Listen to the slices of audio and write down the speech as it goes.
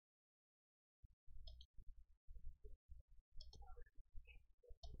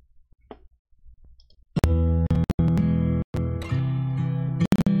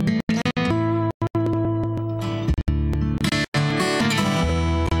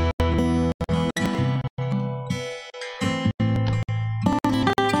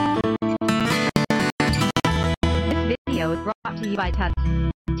to you by Touch.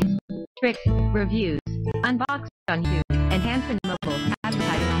 Tricks, reviews, unboxed on YouTube, and Hanson Mobile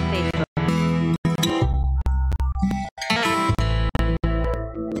advertising on Facebook.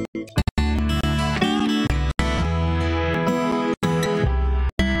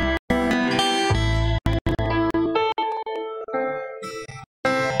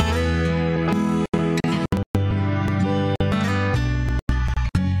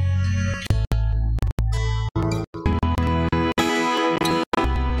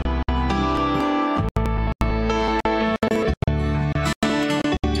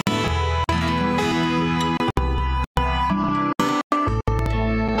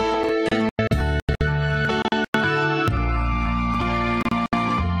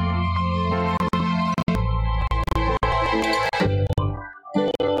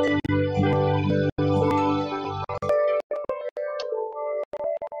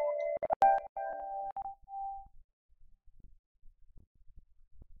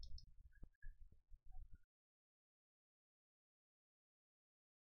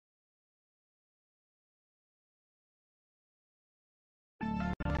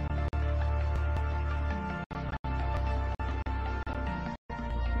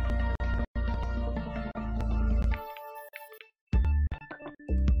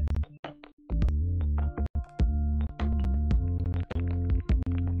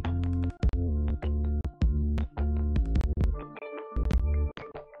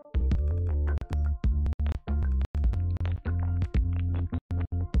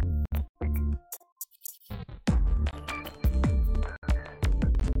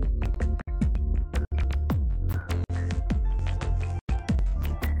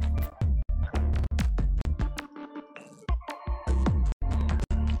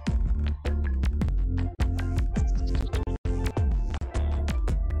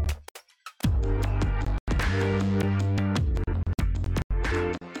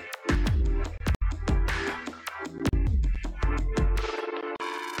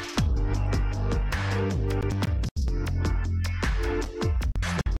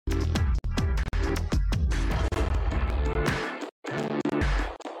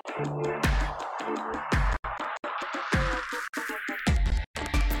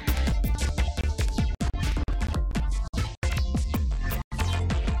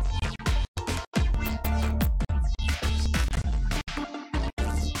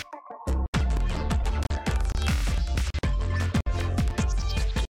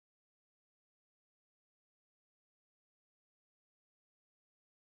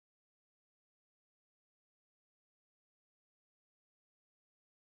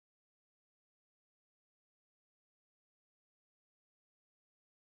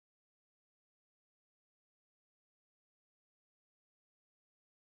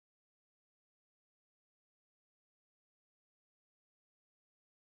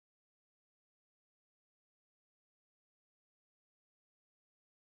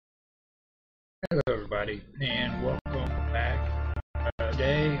 Hello everybody, and welcome back.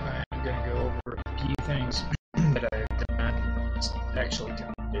 Today I'm going to go over a few things that I've done. It's actually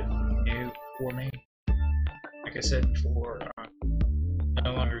kind of new for me. Like I said before, I'm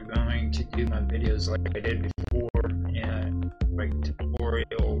no longer going to do my videos like I did before in like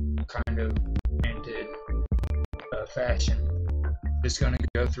tutorial kind of oriented fashion. Just going to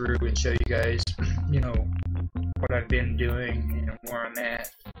go through and show you guys, what I've been doing and where I'm at.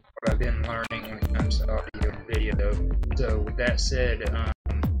 What I've been learning when it comes to audio and video. So with that said, I'm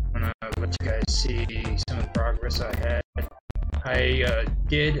gonna let you guys see some of the progress I had. I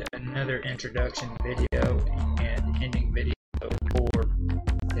did another introduction video and ending video for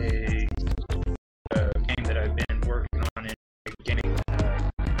a game that I've been working on in the beginning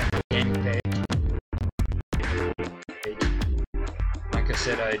game page. Like I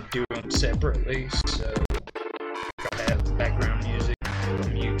said, I do them separately, so I have background music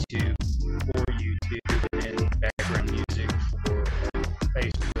from YouTube for YouTube and background music for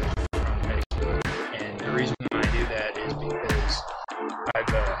Facebook from Facebook. And the reason why I do that is because I've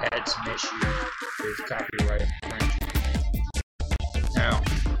had some issues with copyright infringement. Now,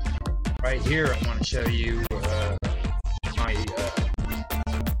 right here I want to show you my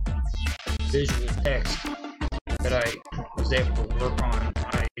visual text that I was able to work on.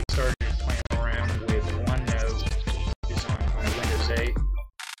 I started playing around with OneNote, which is on my Windows 8,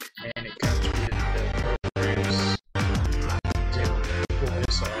 and it comes with the programs to pull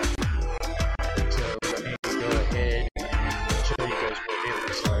this off. So let me go ahead and show you guys what it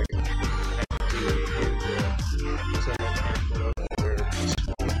looks like. So let me pull up where this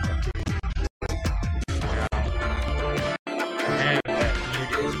now, I have that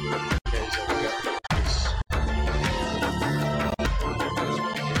muted because I've got this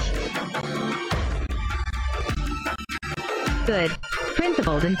good,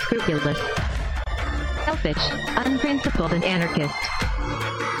 principled and scrupulous. Selfish, unprincipled and anarchist.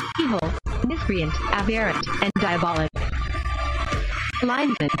 Evil, miscreant, aberrant, and diabolic.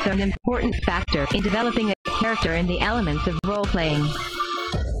 Alignments are an important factor in developing a character in the elements of role-playing.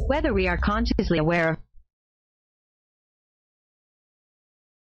 Whether we are consciously aware of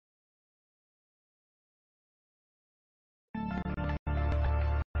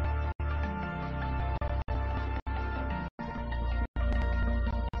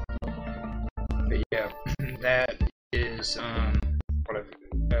But yeah, that is what I've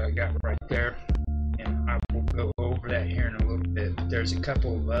got right there, and I will go over that here in a little bit. But there's a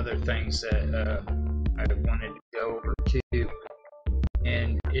couple of other things that I wanted to go over too,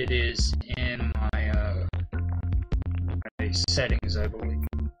 and it is in my settings, I believe.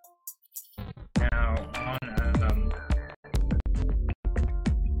 Now on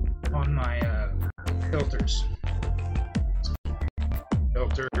my filters,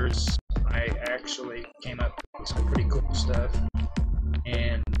 I actually came up with some pretty cool stuff,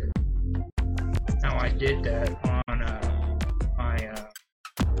 and how I did that on my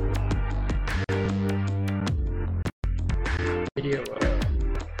video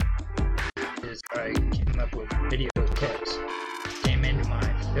is I came up with video text, came into my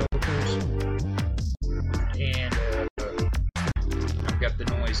filters, and I've got the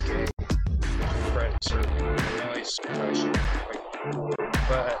noise gate, noise suppression.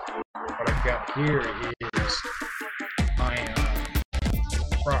 But what I've got here is my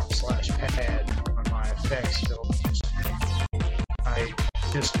prop/pad on my effects filters. I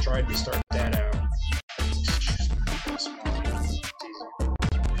just tried to start that out.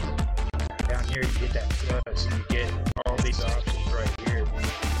 Down here you get that plus, and you get all these options right here.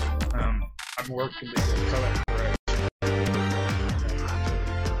 I've worked with the color correction.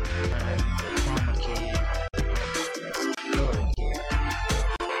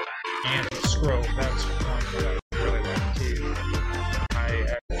 Scroll, that's one that I really like too. I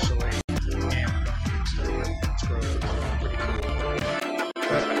actually am going to scroll, it's pretty cool,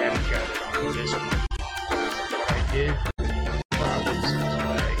 but I haven't got it on this one. What I did was I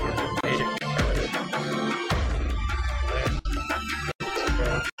made it color.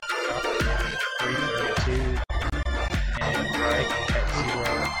 Scroll, top of 332, and right at 0,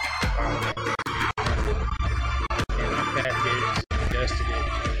 and what that did is adjusted it.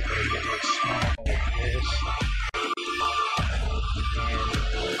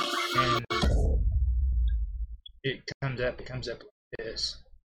 And it comes up like this.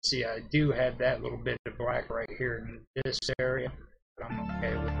 See, I do have that little bit of black right here in this area, but I'm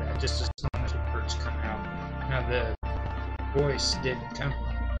okay with that, just as long as the words come out. Now the voice didn't come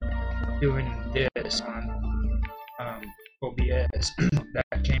doing this on OBS.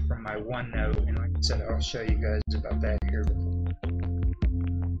 That came from my OneNote, and like I said, I'll show you guys about that here.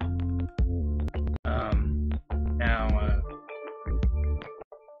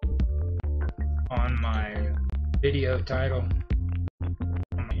 On my video title, on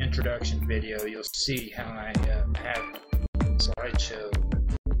my introduction video, you'll see how I have slideshow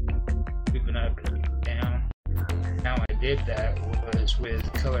moving up and down. How I did that was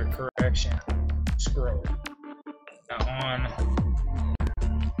with color correction scroll. Now on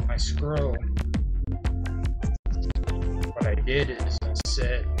my scroll, what I did is I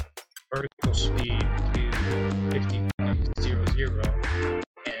set vertical speed to 50.00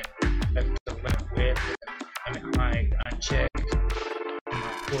 and left the limit width and height unchecked. My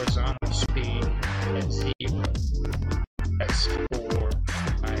horizontal speed at 0. That's for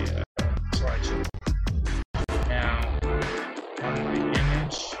my slideshow. Now on my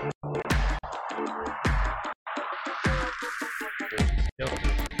image,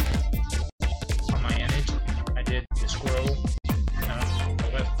 I did the scroll. I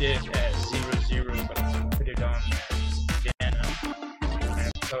left it at 0, but I put it on again. I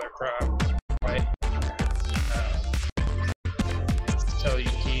have color crop, white,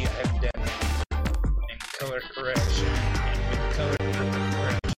 LUT. I have depth and color correction. And with color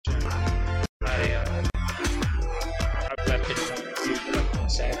correction, I've left it on to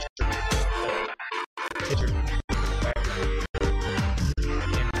saturate the picture background.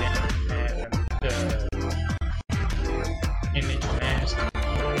 And then add the image mask.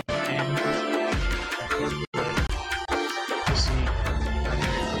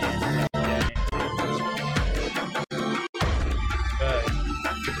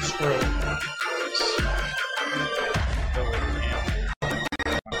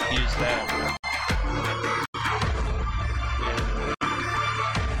 Use that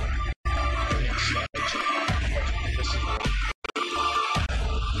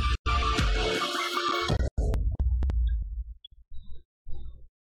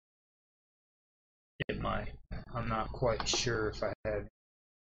I'm not quite sure if I have.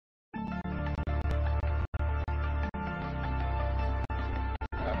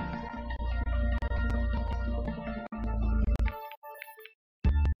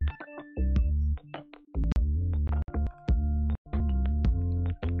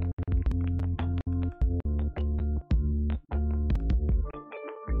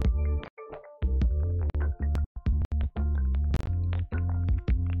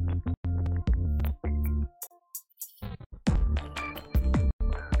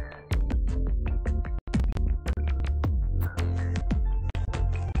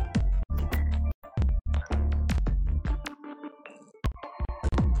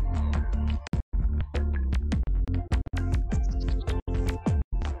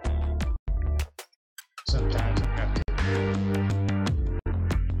 Sometimes I have to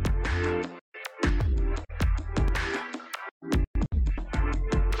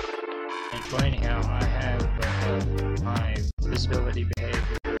explain how I have my visibility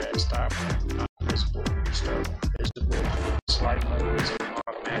behavior at stop, not visible, start, visible, slide mode is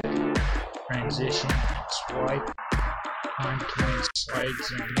automatic, transition, swipe, time between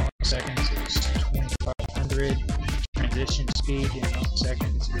slides in milliseconds is 2500, transition speed in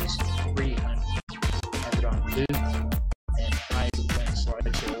milliseconds is 300. Have it on loop, and hide when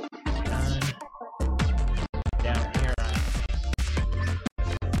slideshow done. Down here on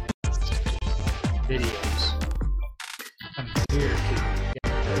videos. I'm here to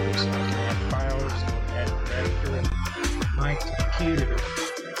get those. I can add files, add director, my computer,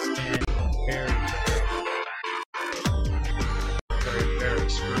 and very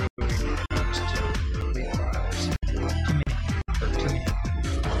screwy when it comes to delete files. Too many.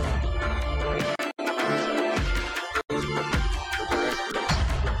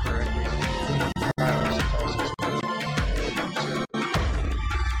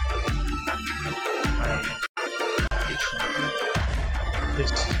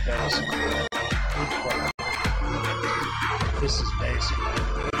 This is basically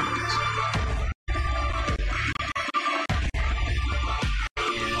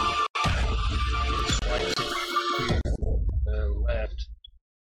and it swipes it to the left.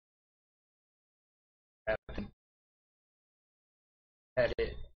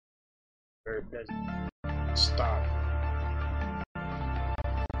 Edit where it doesn't stop.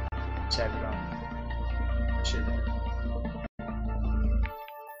 Let's have it on. Should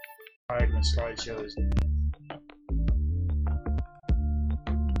hide when slideshow is.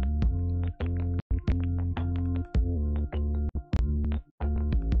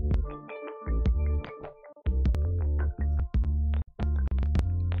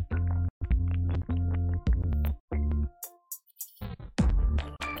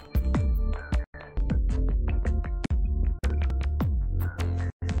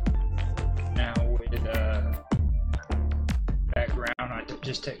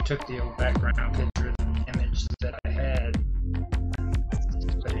 Just took the old background picture of the image that I had,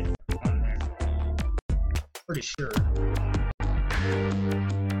 put it on there. Pretty sure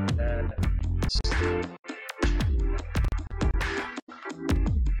that it's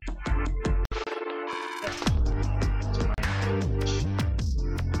my image.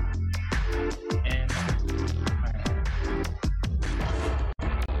 And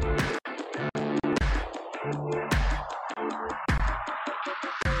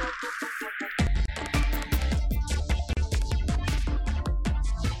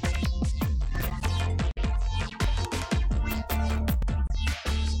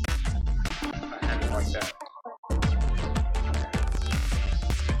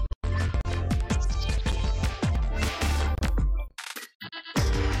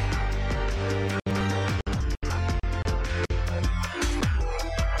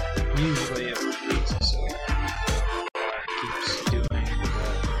usually it repeats itself. It keeps doing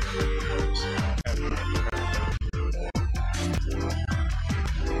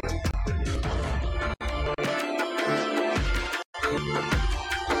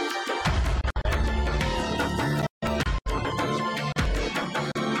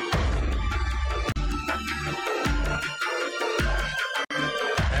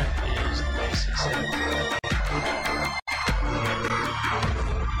that is the basic setup.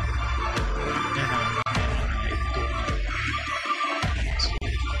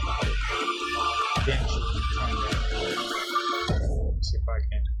 See if I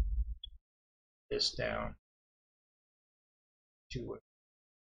can this down to it.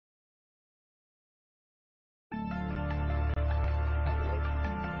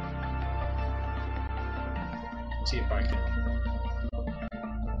 See if I can.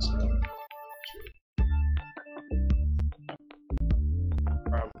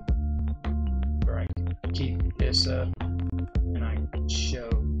 Probably where I can keep it. this up and I can show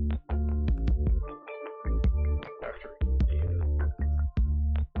after video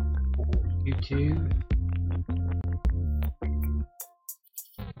for YouTube.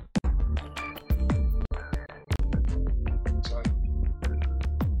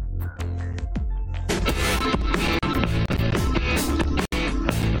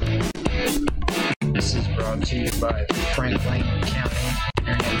 This is brought to you by Franklin County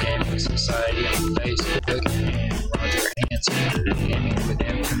Internet Gaming Society on Facebook and Roger Hanson Gaming with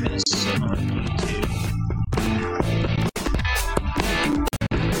Infamous on YouTube.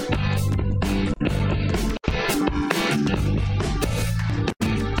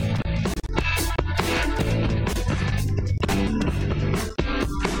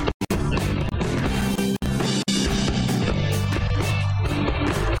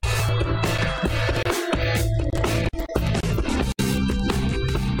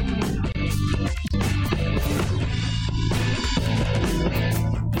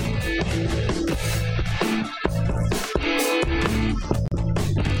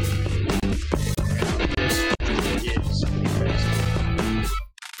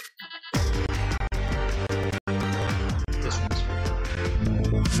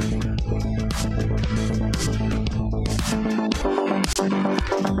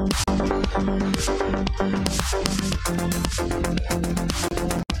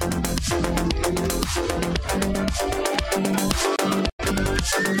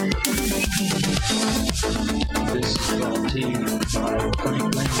 This is brought to you by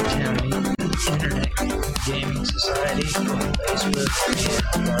Franklin County Internet Gaming Society on Facebook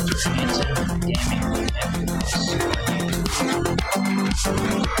and Roger Hanson Gaming with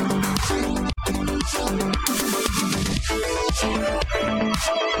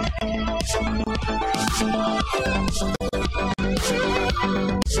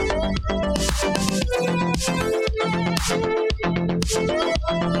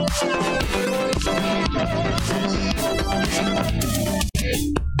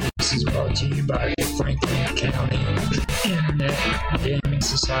This is brought to you by the Franklin County Internet Gaming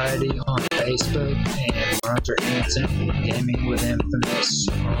Society on Facebook and Roger Hanson Gaming with Infamous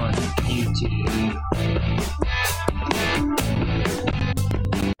on YouTube.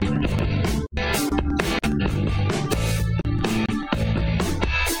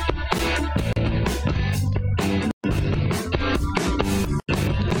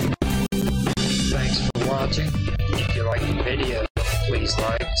 Thanks for watching. If you like the video, please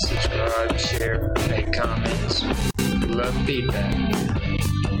like, subscribe, share, make comments. Love feedback.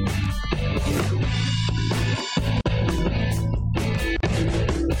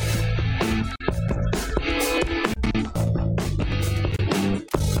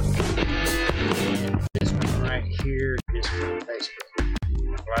 And this one right here is from Facebook.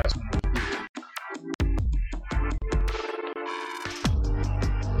 The last one was YouTube.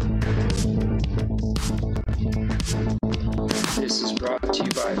 This is brought to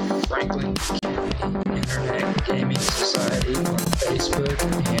you by Franklin County Internet Gaming Society on Facebook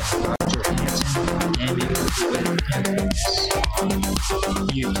and Roger Hanson Gaming with Infamous on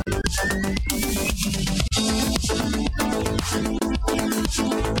YouTube.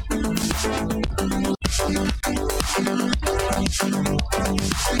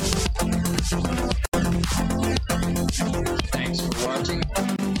 Thanks for watching.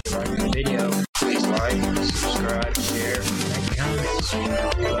 If you like the video, please like, subscribe, share, make comments.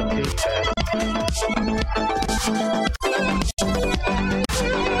 Love feedback.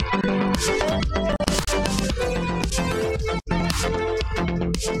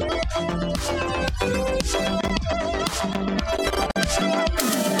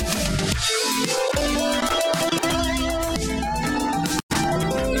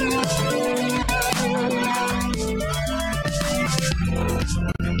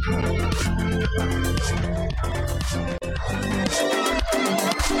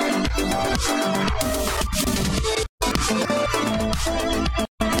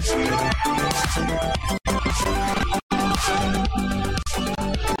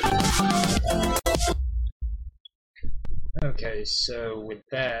 Okay, so with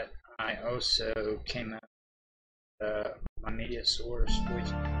that, I also came out with my media source, which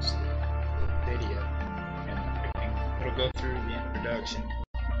is the video, and it'll go through the introduction,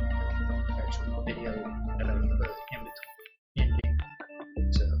 actual video that I put in between ending.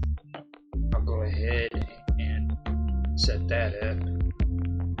 So I'll go ahead and set that up.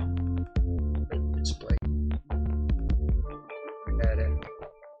 Display that in.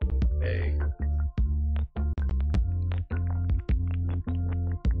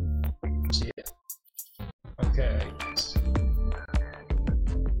 Okay.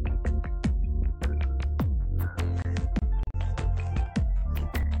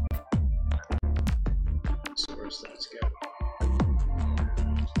 first. Let's go.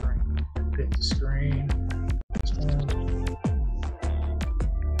 Hit the screen. This one.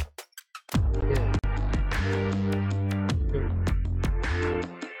 Good. Good.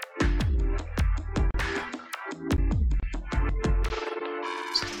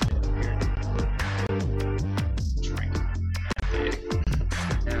 Drink.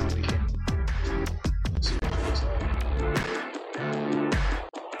 Now we can see what it looks like.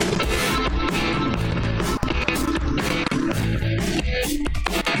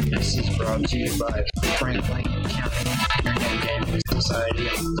 This is brought to you by Franklin County Internet Gaming Society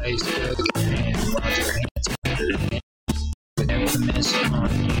on Facebook and Roger Hanson with Infamous on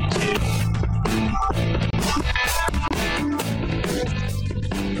YouTube.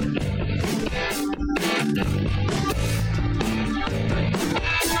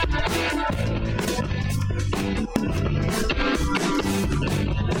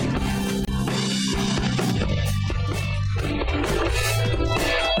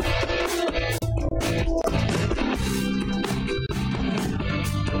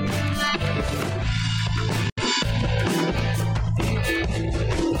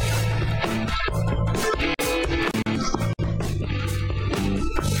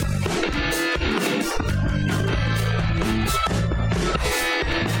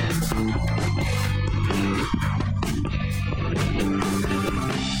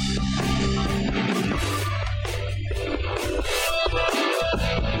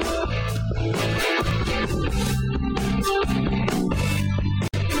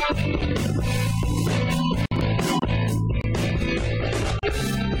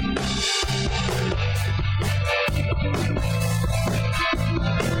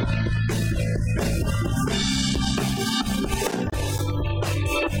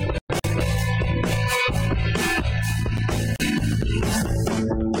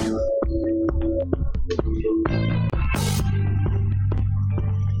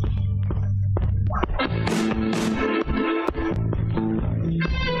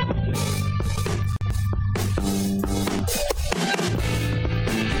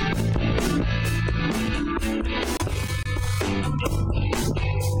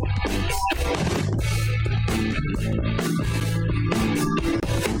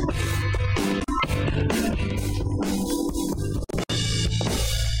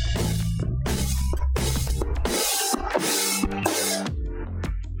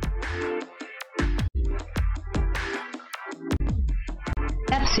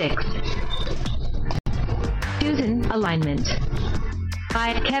 Step 6. Choosing alignment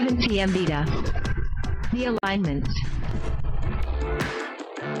by Kevin Ciambita. The alignment.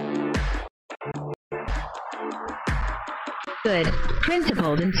 Good,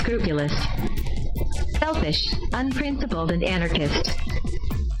 principled and scrupulous. Selfish, unprincipled and anarchist.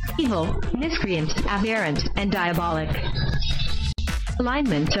 Evil, miscreant, aberrant, and diabolic.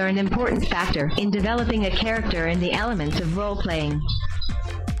 Alignments are an important factor in developing a character and the elements of role-playing.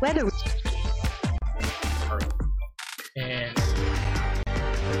 Whether and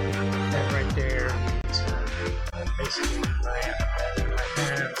that right there is basically I have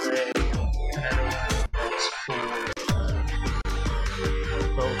another one that's for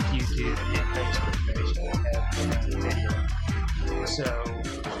both YouTube and Facebook page that have video. So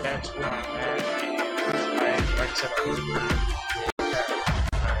that's where I'm at. Like I said,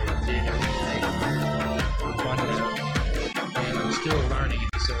 I did everything on them, and I'm still learning it,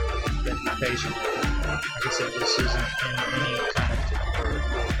 so been patient. Like I said, this isn't in any kind of tutorial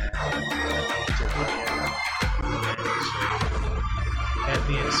format. That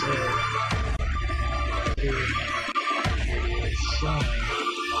being said, here it is showing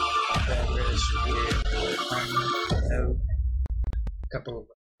progress with a couple of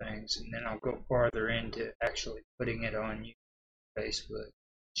things, and then I'll go farther into actually putting it on Facebook.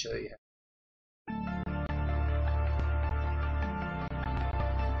 Show you.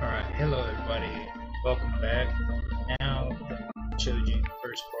 Alright, hello everybody, welcome back. Now that I showed you the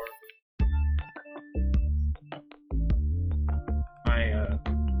first part of my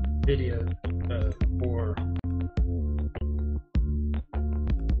video for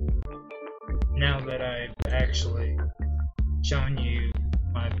now that I've actually shown you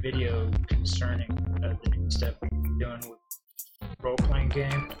my video concerning the new stuff I'm doing with role-playing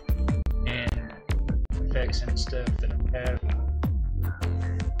game and effects and stuff that I have.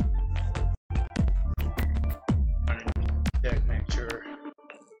 Make sure.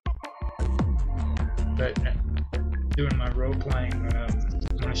 But doing my role playing, I'm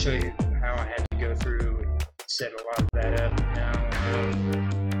going to show you how I had to go through and set a lot of that up. Now,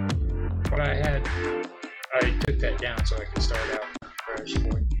 what I took that down so I could start out fresh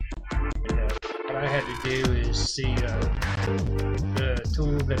for you. And, what I had to do is see the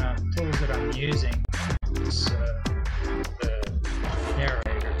tools that I'm using is the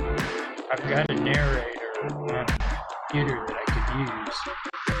narrator. I've got a narrator on the computer that I could use,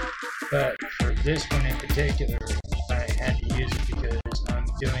 but for this one in particular, I had to use it because I'm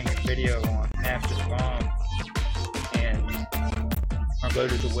doing a video on After the Bomb, and I'll go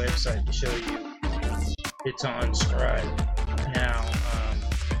to the website to show you. It's on Scribe. Now,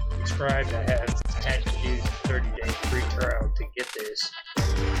 Scribe, I had to do the 30-day free trial to get this,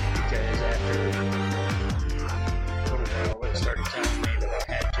 because after a little while it started telling me that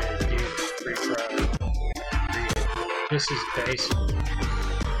I had to do the free trial. This is basic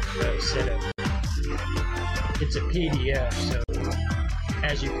setup. It's a PDF, so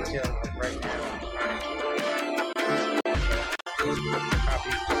as you can tell, like right now, I'm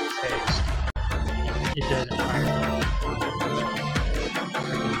copy and paste. It doesn't matter.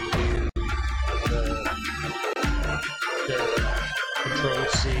 The Control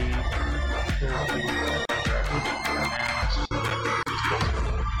C, Control V, mouse.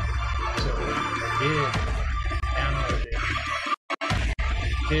 So I did download it.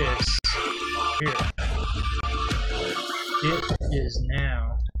 This here, it is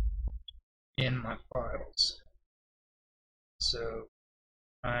now in my files. So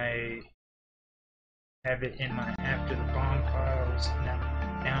I have it in my After the Bomb files. Now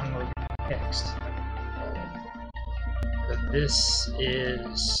download text. But this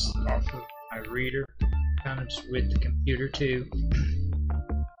is off of my reader. Comes with the computer too.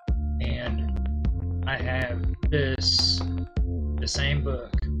 And I have this, the same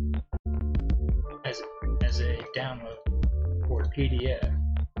book as a download for PDF.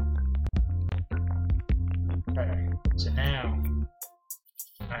 Okay, so now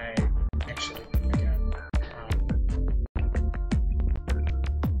I actually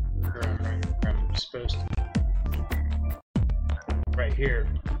I'm supposed to. Right here.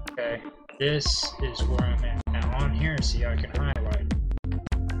 Okay, this is where I'm at. Now on here, see, I can highlight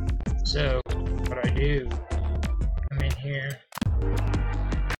it. So what I do, come in here,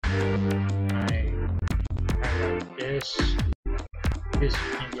 I highlight this, gives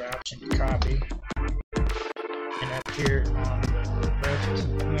me the option to copy, and up here on the left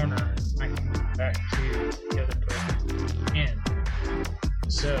corner, I can go back to the other person in.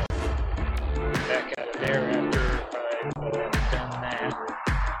 So back out of there after I've done that,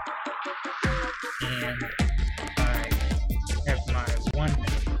 and I have my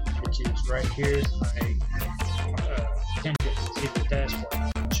OneNote, which is right here. I pinned it to the taskbar.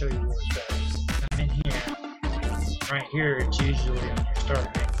 I'll show you where it's at. I'm in here. Right here, it's usually on your start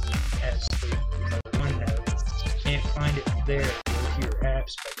menu as the OneNote. Can't find it there. Go to your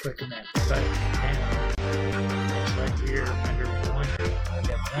apps by clicking that button down. It's right here under OneNote. I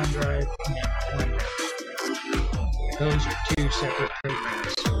got OneDrive and OneNote. Those are two separate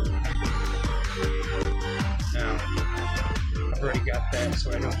programs. Now, I've already got that,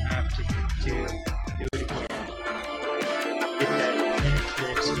 so I don't have to do it again. Get that into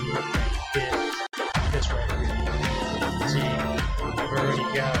this, and you can get this right here. See, I've already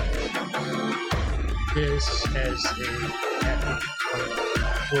got this as a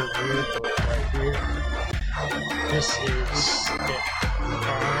for rulebook right here. This is step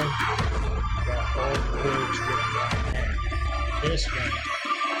 5. Got all the words written down there. This one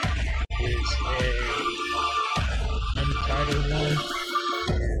is a untitled one.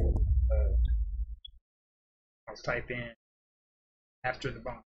 I'll type in After the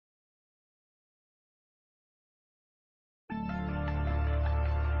Bomb.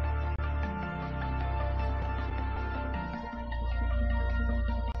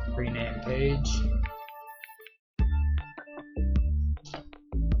 Rename page.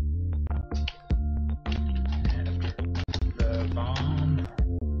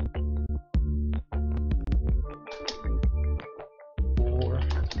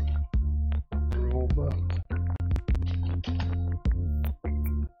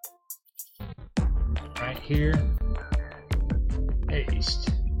 Here,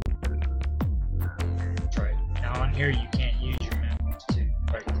 paste. That's right. Now on here you can't use your mouse to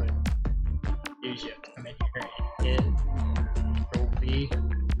right click. Use it. Come in here and hit Control V.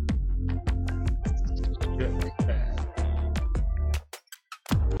 Do it like that.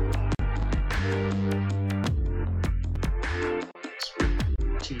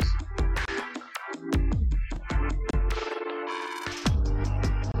 Cheesy.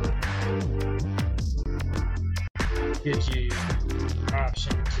 Gives you the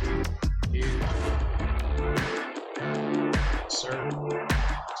option to do insert.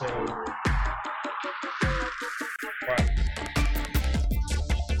 So what?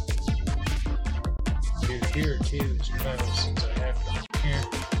 too as well, since I have them here.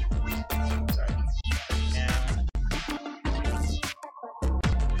 So I can now page where I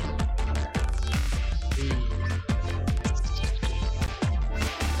need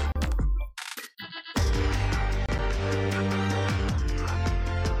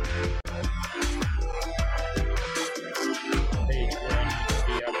to be.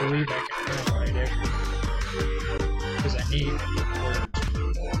 I believe I can highlight everything because I need words.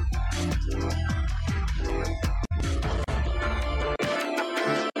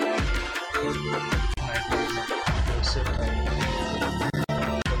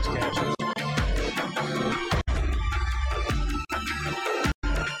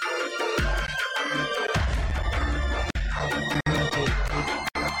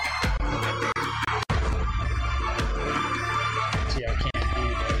 See, I can't do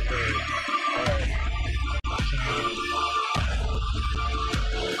that there, but I can.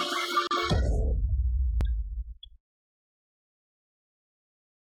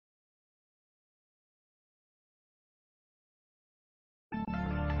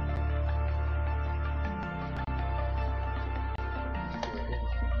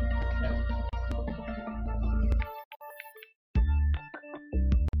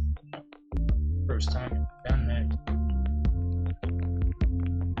 First time I've done that.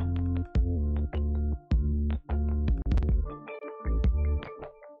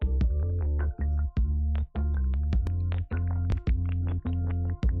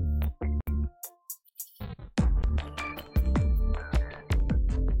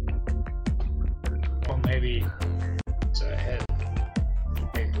 Well, maybe it's a head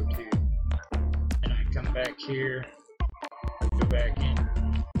paper too. And I come back here, go back in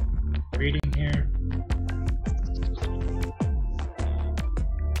reading here.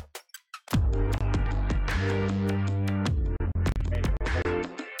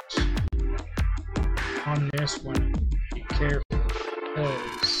 On this one, be careful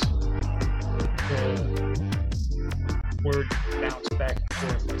because the word bounce back and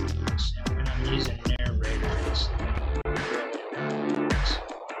forth like this. And I'm using narrators.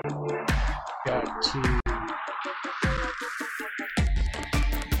 Got to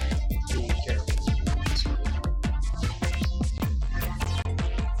be careful.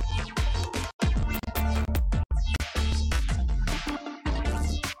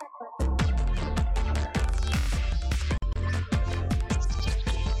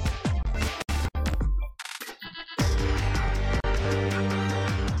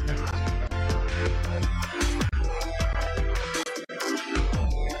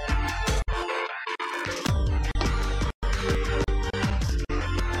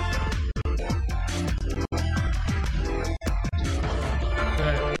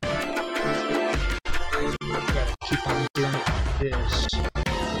 Keep on doing this.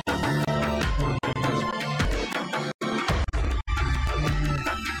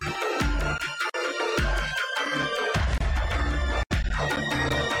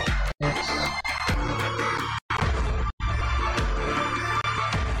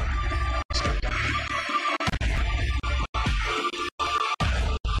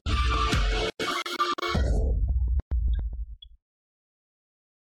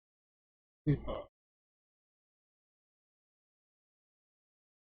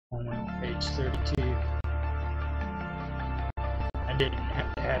 On page 32. I didn't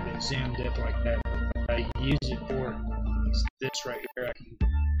have to have it zoomed up like that. I use it for this right here. I can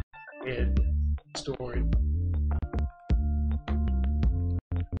hit store it.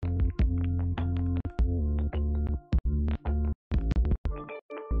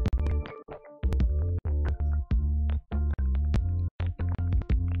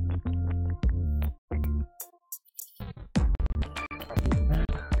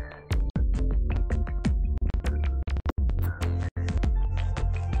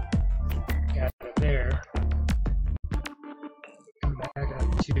 There. Come back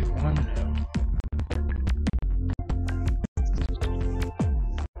up to OneNote.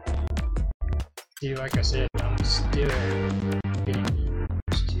 See, like I said, I'm still getting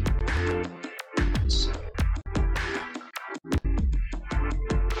used to this.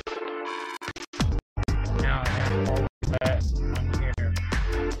 Now I have all of that on here,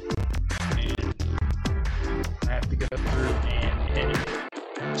 and I have to go through and edit it.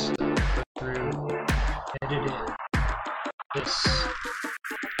 So go through, edit it. This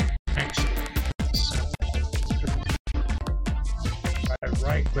actually, if I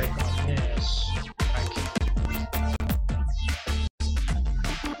right click on this, I can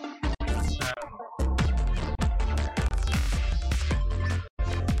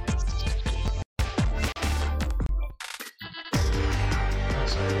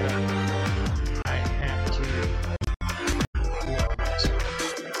also I have to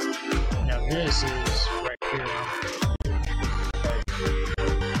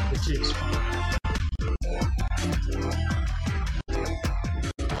which is fine.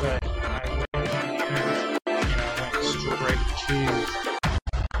 But I went on the internet and I went straight to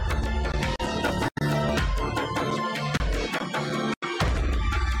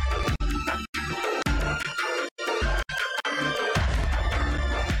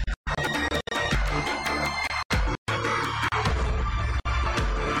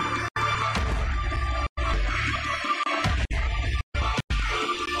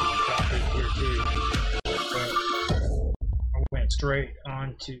straight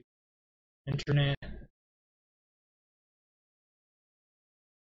onto internet.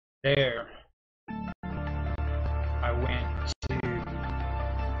 There, I went to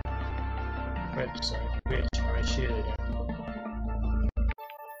a website which I should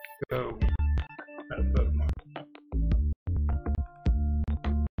go bookmark.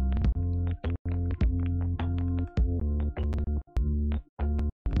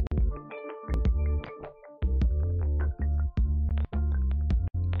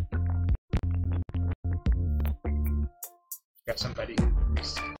 Got somebody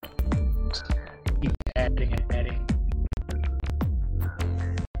who's keep adding and adding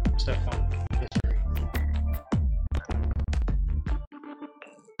stuff on history.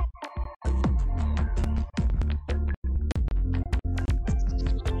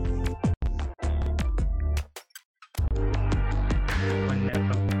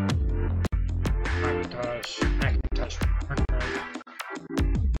 Macintosh,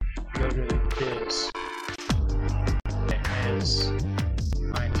 go to this.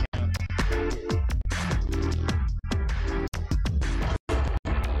 My account here.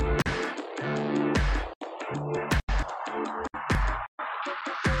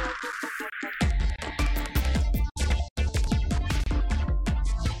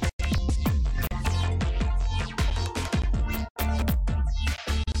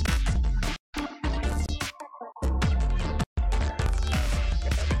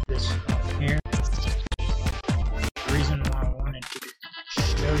 This on here. The reason why I wanted to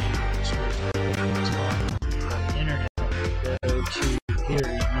show you this was on the internet. Go to here,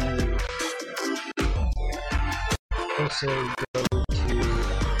 you also go to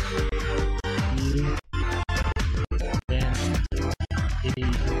view, then the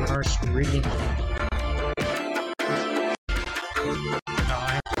immerse reading. Now I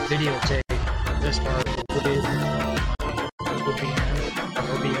have to videotape this part with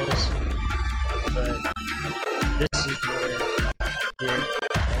OBS, but this is where I get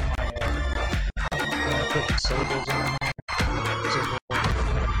all my, I put the syllables on there, syllable,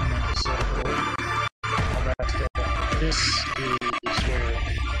 the syllable, all that stuff. This is where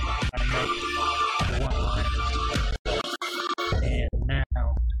I make the one-liners. And now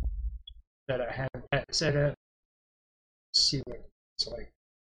that I have that set up, let's see what it's like.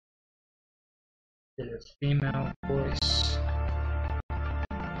 Get a female voice.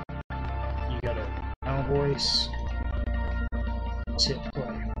 You got a male voice. Let's hit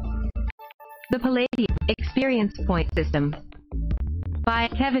play. The Palladium Experience Point System by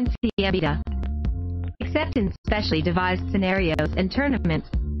Kevin C. Ebita. Except in specially devised scenarios and tournaments,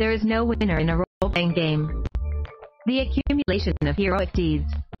 there is no winner in a role-playing game. The accumulation of heroic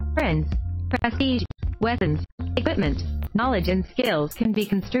deeds, friends, prestige, weapons, equipment, knowledge and skills can be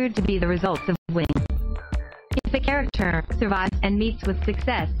construed to be the results of winning. If a character survives and meets with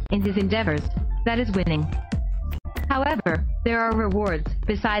success in his endeavors, that is winning. However, there are rewards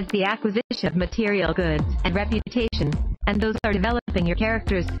besides the acquisition of material goods and reputation, and those are developing your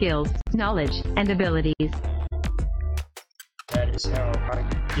character's skills, knowledge, and abilities. That is how I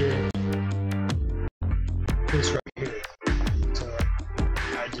get this right here. So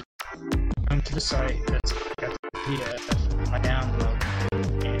I just come to the site that's got the PDF, I download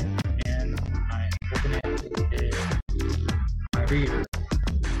it, and I open it with my reader.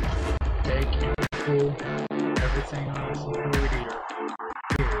 Take and pull everything off of the reader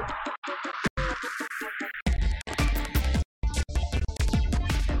here.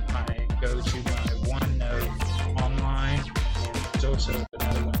 And I go to my OneNote online, and there's also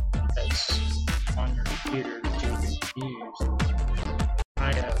another one that's on your computer that you can use. I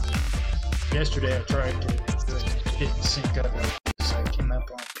yesterday I tried to do it and it didn't sync up, so I came up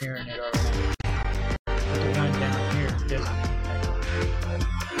on hearing it already. But the one down here doesn't have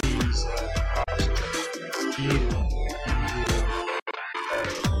these options. You can do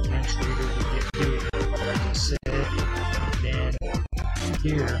French reader to get to it, like I just said. Then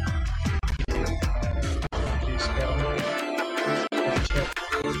here you do spelling, check,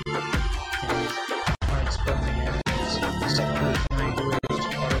 and find spelling errors, set first language,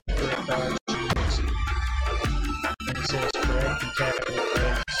 autocorrect options, and it says correct and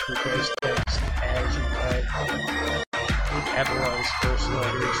capitalize with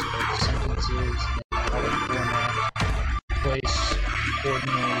is in solid format. Replace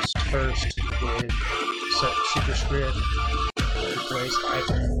ordinals first with superscript. Replace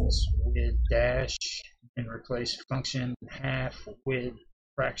hyphens with dash, and replace function half with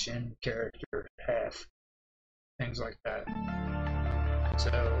fraction character half. Things like that.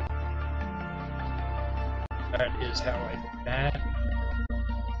 So that is how I do that.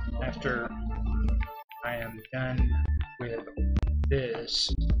 After I am done with this,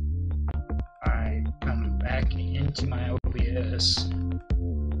 I come back into my OBS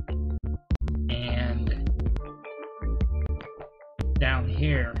and down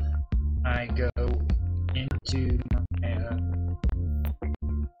here I go into my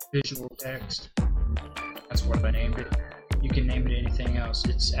visual text. That's what I named it. You can name it anything else.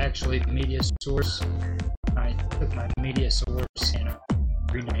 It's actually media source. I took my media source and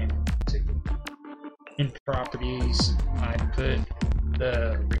renamed it. In properties, I put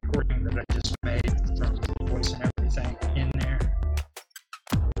the recording that I just made from the voice and everything in there.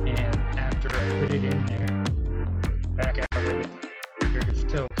 And after I put it in there, back out of it, there's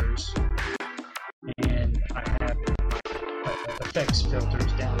filters. And I have my effects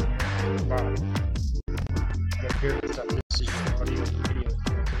filters down here at the bottom. Up here at the top, this is your audio and video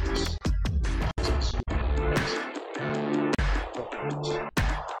filters. This is your text filters.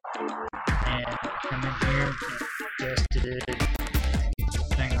 And I come in here and adjusted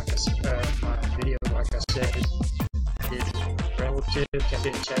thing like I said, my video, like I said, is relative, kept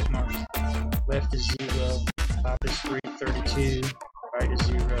it check mark. Left is 0, top is 332, right is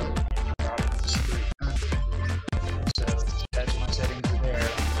 0, and bottom is 300. So that's my settings there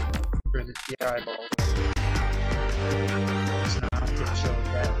for the eyeball. It's not going to show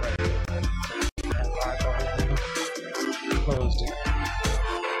that right there. That eyeball closed it.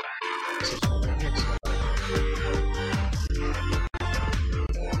 This is what it looks like.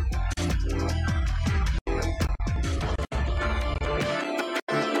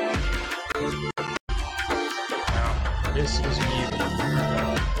 Now, this is muted.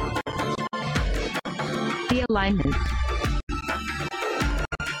 The alignment.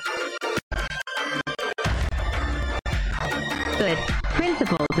 Good,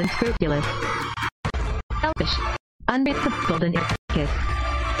 principled and scrupulous. Selfish, unprincipled and anarchist.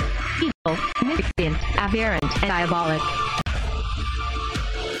 Evil, miscreant, aberrant, and diabolic.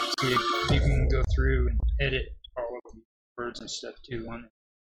 So you can go through and edit all of the words and stuff too on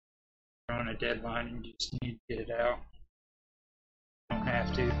you're on a deadline and you just need to get it out. You don't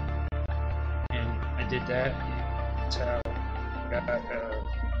have to. And I did that. That's how I got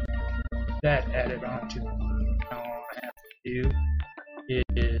that added on to it. Now all I have to do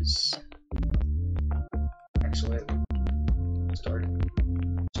is actually start it.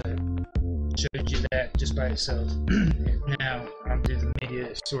 So showed you that just by itself. Now I'll do the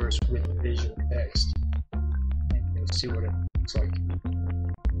media source with visual text and you'll see what it looks like.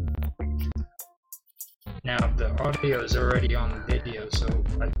 Now the audio is already on the video, so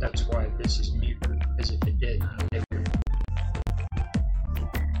that's why this is muted, because if it did, it would.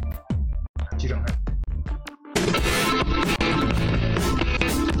 But you don't have.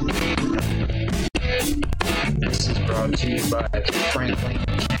 This is brought to you by Franklin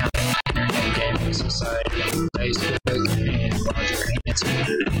County Internet Gaming Society, Facebook, and Roger Hanson,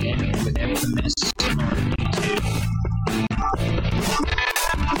 and with Infamous on YouTube.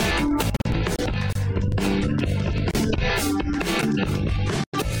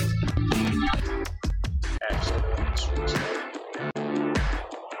 Actually, let me switch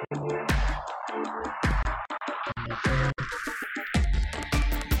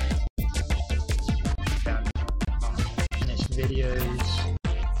that. Finish videos.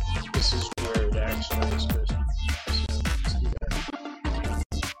 This is where it actually is supposed to be. So let's do that.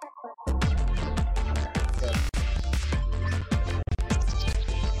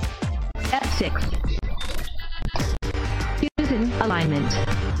 F6. Susan Alignment.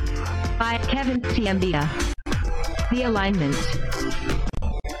 By Kevin Ciambita. The alignment.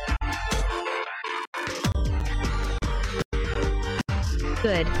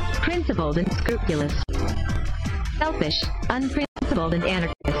 Good, principled and scrupulous. Selfish, unprincipled and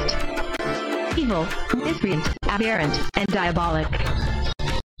anarchist. Evil, miscreant, aberrant, and diabolic.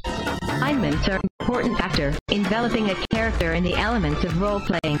 Alignments are an important factor in developing a character and the elements of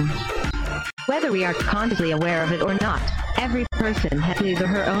role-playing. Whether we are consciously aware of it or not, every person has his or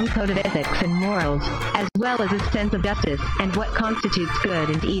her own code of ethics and morals, as well as a sense of justice and what constitutes good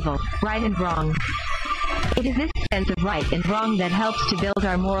and evil, right and wrong. It is this sense of right and wrong that helps to build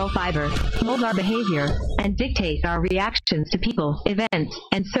our moral fiber, mold our behavior, and dictate our reactions to people, events,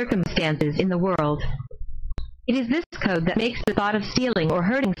 and circumstances in the world. It is this code that makes the thought of stealing or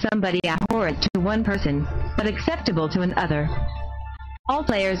hurting somebody abhorrent to one person, but acceptable to another. All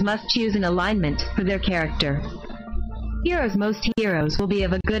players must choose an alignment for their character. Most heroes will be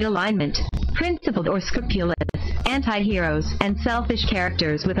of a good alignment, principled or scrupulous. Anti-heroes and selfish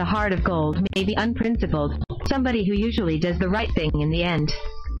characters with a heart of gold may be unprincipled, somebody who usually does the right thing in the end.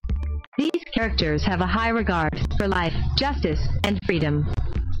 These characters have a high regard for life, justice, and freedom.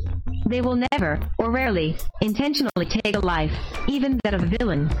 They will never, or rarely, intentionally take a life, even that of a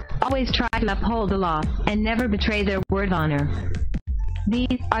villain, always try to uphold the law, and never betray their word of honor.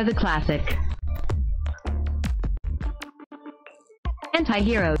 These are the classic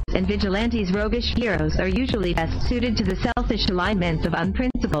anti-heroes, and vigilantes. Roguish heroes are usually best suited to the selfish alignments of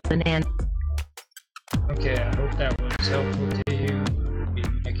unprincipled and Okay, I hope that was helpful to you. I'll be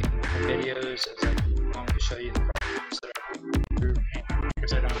making more videos as I want to show you the problems that I go through. And like I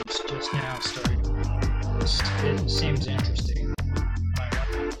said, I'm just now starting. It seems interesting.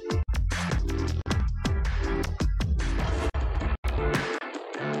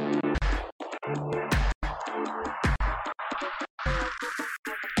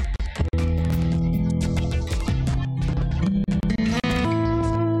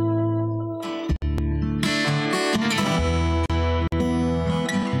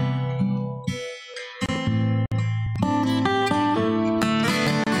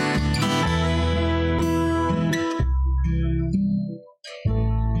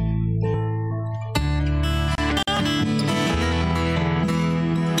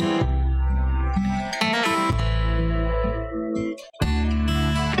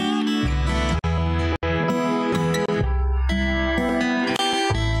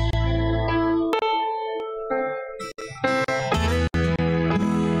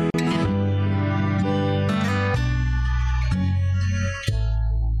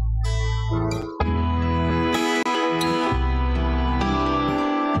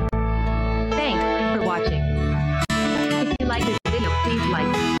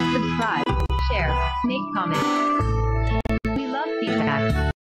 Make comments. We love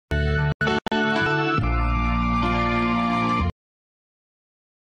feedback.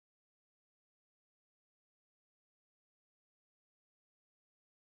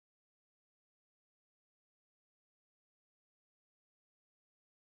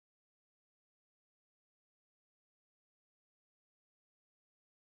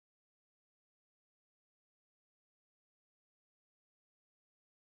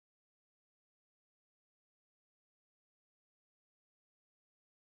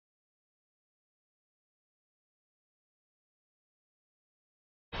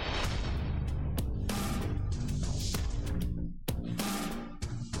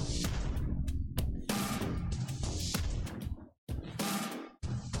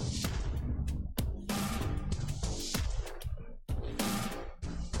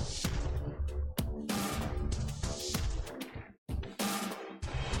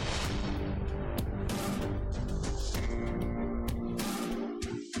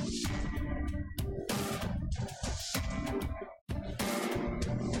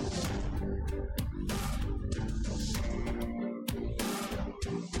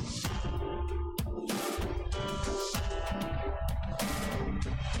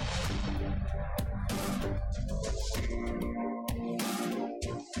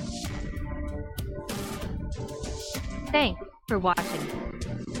 Thanks for watching.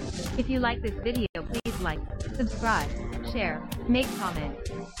 If you like this video, please like, subscribe, share, make comments.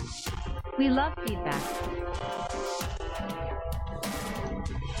 We love feedback.